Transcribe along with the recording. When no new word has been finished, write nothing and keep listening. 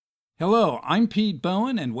Hello, I'm Pete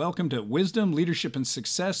Bowen, and welcome to Wisdom, Leadership, and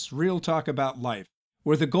Success, Real Talk About Life,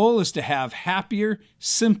 where the goal is to have happier,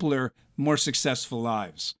 simpler, more successful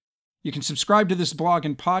lives. You can subscribe to this blog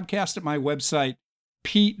and podcast at my website,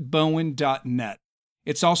 petebowen.net.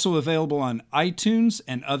 It's also available on iTunes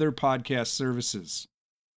and other podcast services.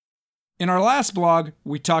 In our last blog,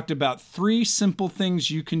 we talked about 3 simple things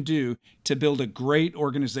you can do to build a great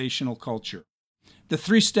organizational culture. The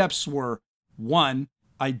 3 steps were: 1.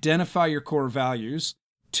 Identify your core values.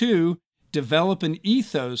 2. Develop an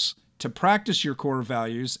ethos to practice your core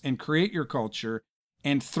values and create your culture.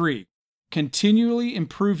 And 3. Continually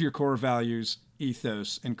improve your core values,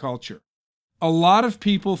 ethos, and culture. A lot of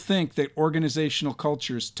people think that organizational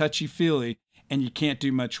culture is touchy-feely and you can't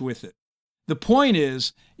do much with it. The point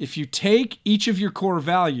is, if you take each of your core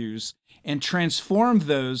values and transform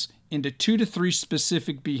those into 2 to 3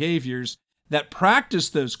 specific behaviors that practice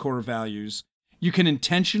those core values, you can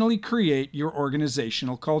intentionally create your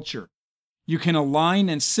organizational culture. You can align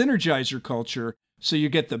and synergize your culture so you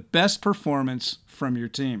get the best performance from your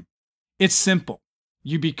team. It's simple.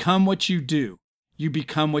 You become what you do. You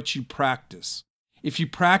become what you practice. If you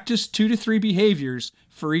practice 2 to 3 behaviors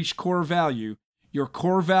for each core value, your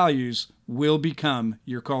core values will become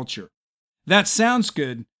your culture. That sounds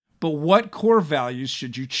good, but what core values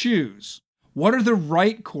should you choose? What are the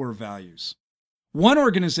right core values? One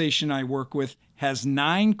organization I work with has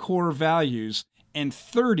 9 core values and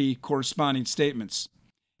 30 corresponding statements.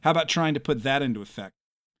 How about trying to put that into effect?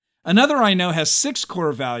 Another I know has 6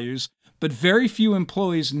 core values, but very few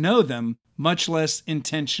employees know them, much less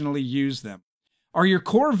intentionally use them. Are your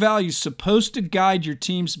core values supposed to guide your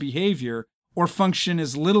team's behavior or function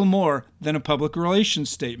as little more than a public relations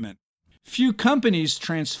statement? Few companies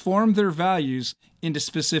transform their values into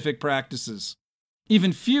specific practices.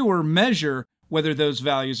 Even fewer measure whether those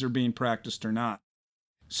values are being practiced or not.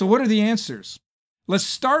 So what are the answers? Let's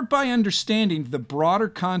start by understanding the broader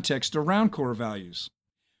context around core values.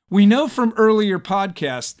 We know from earlier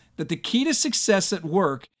podcasts that the key to success at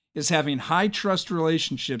work is having high trust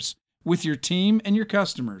relationships with your team and your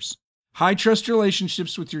customers. High trust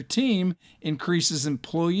relationships with your team increases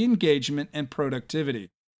employee engagement and productivity.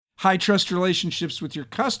 High trust relationships with your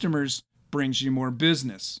customers brings you more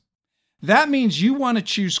business. That means you want to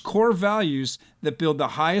choose core values that build the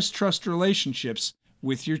highest trust relationships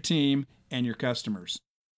with your team and your customers.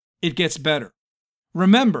 It gets better.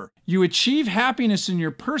 Remember, you achieve happiness in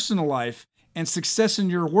your personal life and success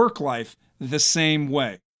in your work life the same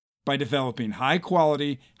way, by developing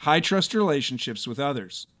high-quality, high-trust relationships with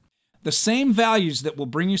others. The same values that will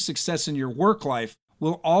bring you success in your work life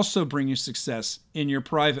will also bring you success in your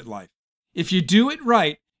private life. If you do it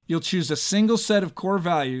right, you'll choose a single set of core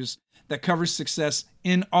values that covers success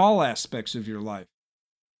in all aspects of your life.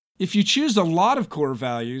 If you choose a lot of core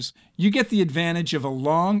values, you get the advantage of a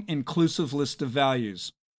long, inclusive list of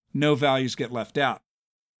values. No values get left out.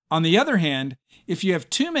 On the other hand, if you have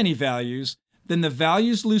too many values, then the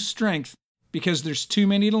values lose strength because there's too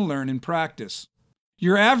many to learn and practice.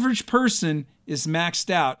 Your average person is maxed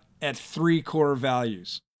out at 3 core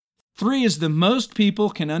values. 3 is the most people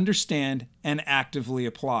can understand and actively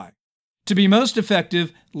apply. To be most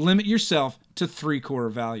effective, limit yourself to 3 core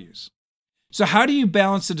values. So how do you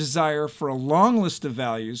balance a desire for a long list of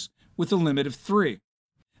values with a limit of 3?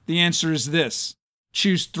 The answer is this: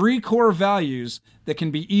 choose 3 core values that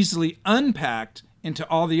can be easily unpacked into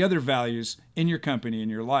all the other values in your company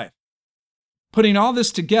and your life. Putting all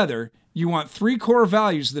this together, you want 3 core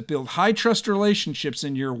values that build high trust relationships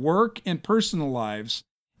in your work and personal lives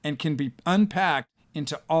and can be unpacked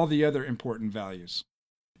into all the other important values.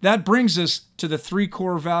 That brings us to the 3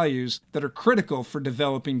 core values that are critical for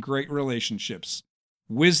developing great relationships: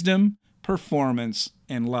 wisdom, performance,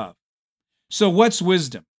 and love. So what's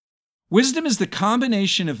wisdom? Wisdom is the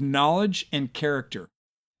combination of knowledge and character.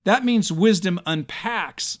 That means wisdom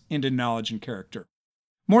unpacks into knowledge and character.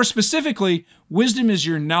 More specifically, wisdom is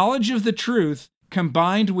your knowledge of the truth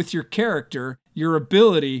combined with your character, your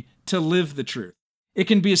ability to live the truth. It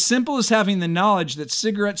can be as simple as having the knowledge that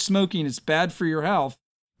cigarette smoking is bad for your health,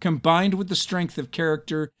 combined with the strength of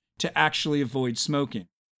character to actually avoid smoking.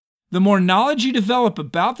 The more knowledge you develop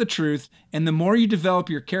about the truth and the more you develop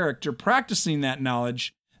your character practicing that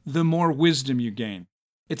knowledge, the more wisdom you gain.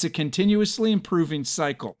 It's a continuously improving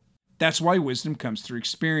cycle. That's why wisdom comes through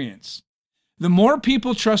experience. The more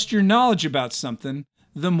people trust your knowledge about something,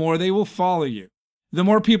 the more they will follow you. The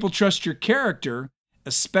more people trust your character,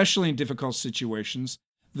 especially in difficult situations,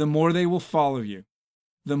 the more they will follow you.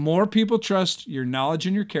 The more people trust your knowledge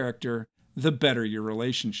and your character, the better your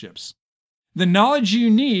relationships. The knowledge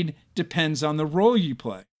you need depends on the role you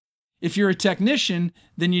play. If you're a technician,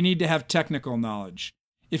 then you need to have technical knowledge.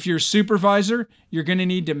 If you're a supervisor, you're going to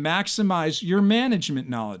need to maximize your management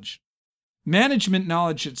knowledge. Management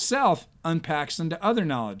knowledge itself unpacks into other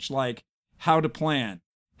knowledge like how to plan,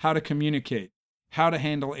 how to communicate, how to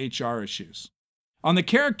handle HR issues. On the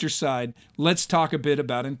character side, let's talk a bit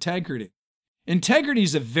about integrity. Integrity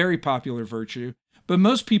is a very popular virtue, but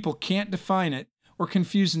most people can't define it or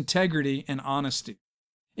confuse integrity and honesty.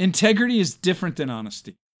 Integrity is different than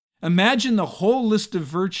honesty. Imagine the whole list of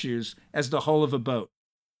virtues as the hull of a boat.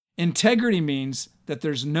 Integrity means that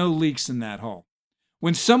there's no leaks in that hull.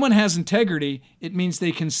 When someone has integrity, it means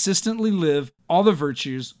they consistently live all the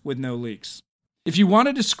virtues with no leaks. If you want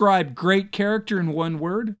to describe great character in one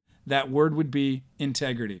word, that word would be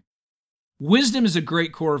integrity. Wisdom is a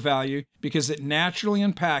great core value because it naturally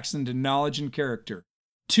unpacks into knowledge and character,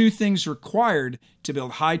 two things required to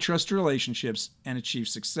build high-trust relationships and achieve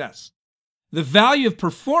success. The value of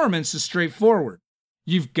performance is straightforward.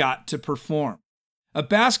 You've got to perform. A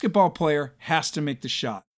basketball player has to make the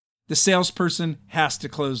shot. The salesperson has to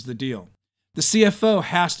close the deal. The CFO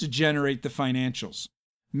has to generate the financials.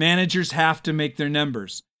 Managers have to make their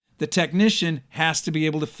numbers. The technician has to be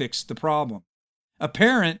able to fix the problem. A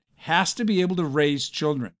parent has to be able to raise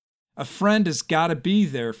children. A friend has got to be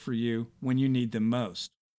there for you when you need them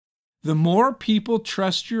most. The more people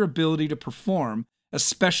trust your ability to perform,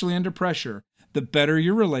 especially under pressure, the better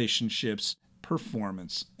your relationships,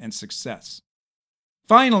 performance, and success.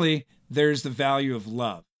 Finally, there's the value of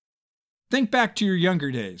love. Think back to your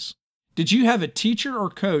younger days. Did you have a teacher or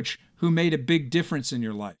coach who made a big difference in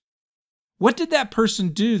your life? What did that person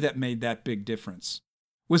do that made that big difference?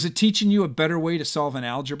 Was it teaching you a better way to solve an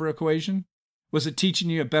algebra equation? Was it teaching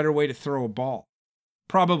you a better way to throw a ball?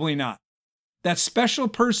 Probably not. That special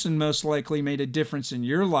person most likely made a difference in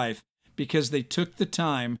your life because they took the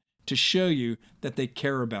time to show you that they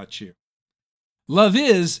care about you. Love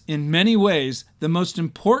is, in many ways, the most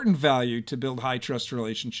important value to build high-trust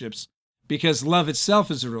relationships because love itself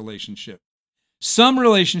is a relationship. Some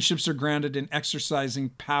relationships are grounded in exercising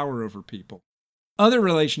power over people. Other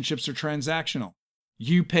relationships are transactional.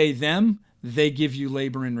 You pay them, they give you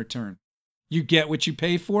labor in return. You get what you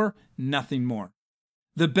pay for, nothing more.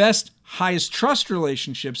 The best, highest trust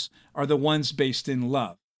relationships are the ones based in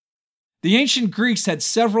love. The ancient Greeks had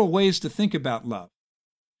several ways to think about love.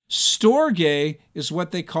 Storge is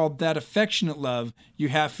what they called that affectionate love you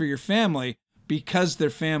have for your family because they're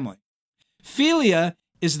family. Philia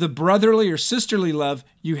is the brotherly or sisterly love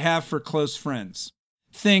you have for close friends.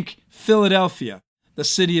 Think Philadelphia, the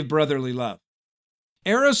city of brotherly love.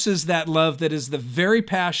 Eros is that love that is the very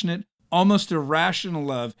passionate, almost irrational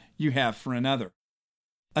love you have for another.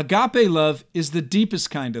 Agape love is the deepest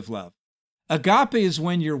kind of love. Agape is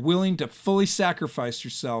when you're willing to fully sacrifice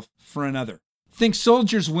yourself for another. Think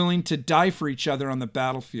soldiers willing to die for each other on the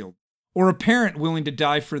battlefield, or a parent willing to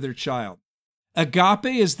die for their child. Agape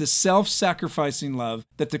is the self-sacrificing love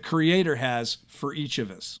that the Creator has for each of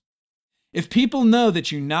us. If people know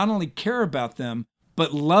that you not only care about them,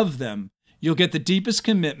 but love them, you'll get the deepest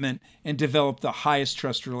commitment and develop the highest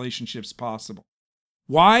trust relationships possible.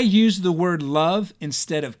 Why use the word love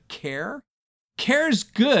instead of care? Care is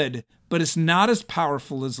good, but it's not as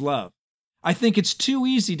powerful as love. I think it's too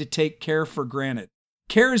easy to take care for granted.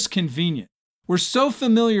 Care is convenient. We're so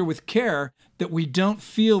familiar with care that we don't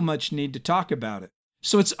feel much need to talk about it.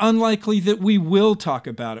 So it's unlikely that we will talk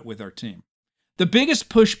about it with our team. The biggest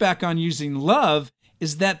pushback on using love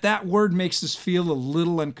is that that word makes us feel a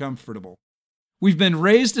little uncomfortable. We've been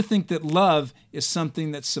raised to think that love is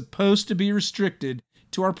something that's supposed to be restricted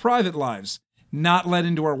to our private lives, not let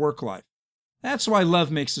into our work life. That's why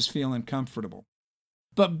love makes us feel uncomfortable.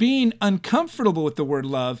 But being uncomfortable with the word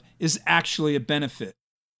love is actually a benefit.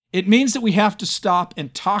 It means that we have to stop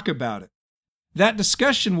and talk about it. That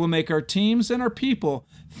discussion will make our teams and our people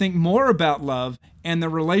think more about love and their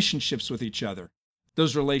relationships with each other.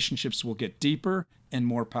 Those relationships will get deeper and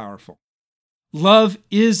more powerful. Love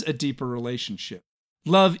is a deeper relationship.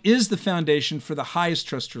 Love is the foundation for the highest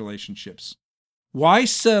trust relationships. Why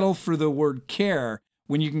settle for the word care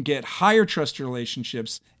when you can get higher trust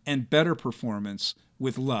relationships and better performance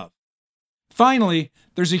with love? Finally,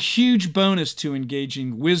 there's a huge bonus to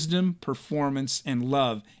engaging wisdom, performance, and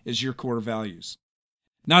love as your core values.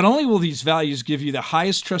 Not only will these values give you the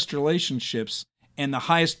highest trust relationships and the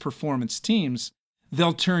highest performance teams,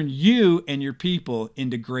 they'll turn you and your people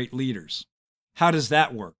into great leaders. How does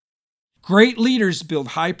that work? Great leaders build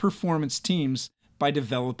high-performance teams by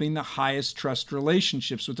developing the highest trust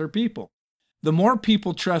relationships with their people. The more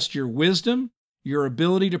people trust your wisdom, your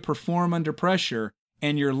ability to perform under pressure,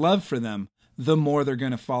 and your love for them, the more they're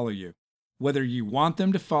going to follow you. whether you want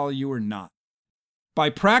them to follow you or not. By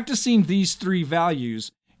practicing these 3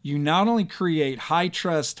 values, you not only create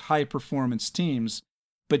high-trust, high-performance teams,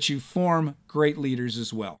 but you form great leaders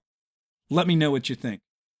as well. Let me know what you think.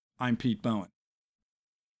 I'm Pete Bowen.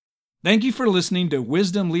 Thank you for listening to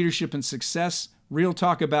Wisdom, Leadership, and Success, Real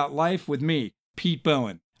Talk About Life with me, Pete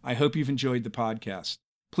Bowen. I hope you've enjoyed the podcast.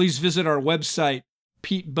 Please visit our website,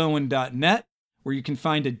 petebowen.net, where you can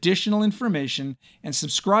find additional information and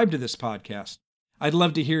subscribe to this podcast. I'd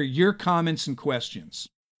love to hear your comments and questions.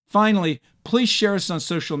 Finally, please share us on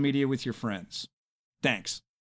social media with your friends. Thanks.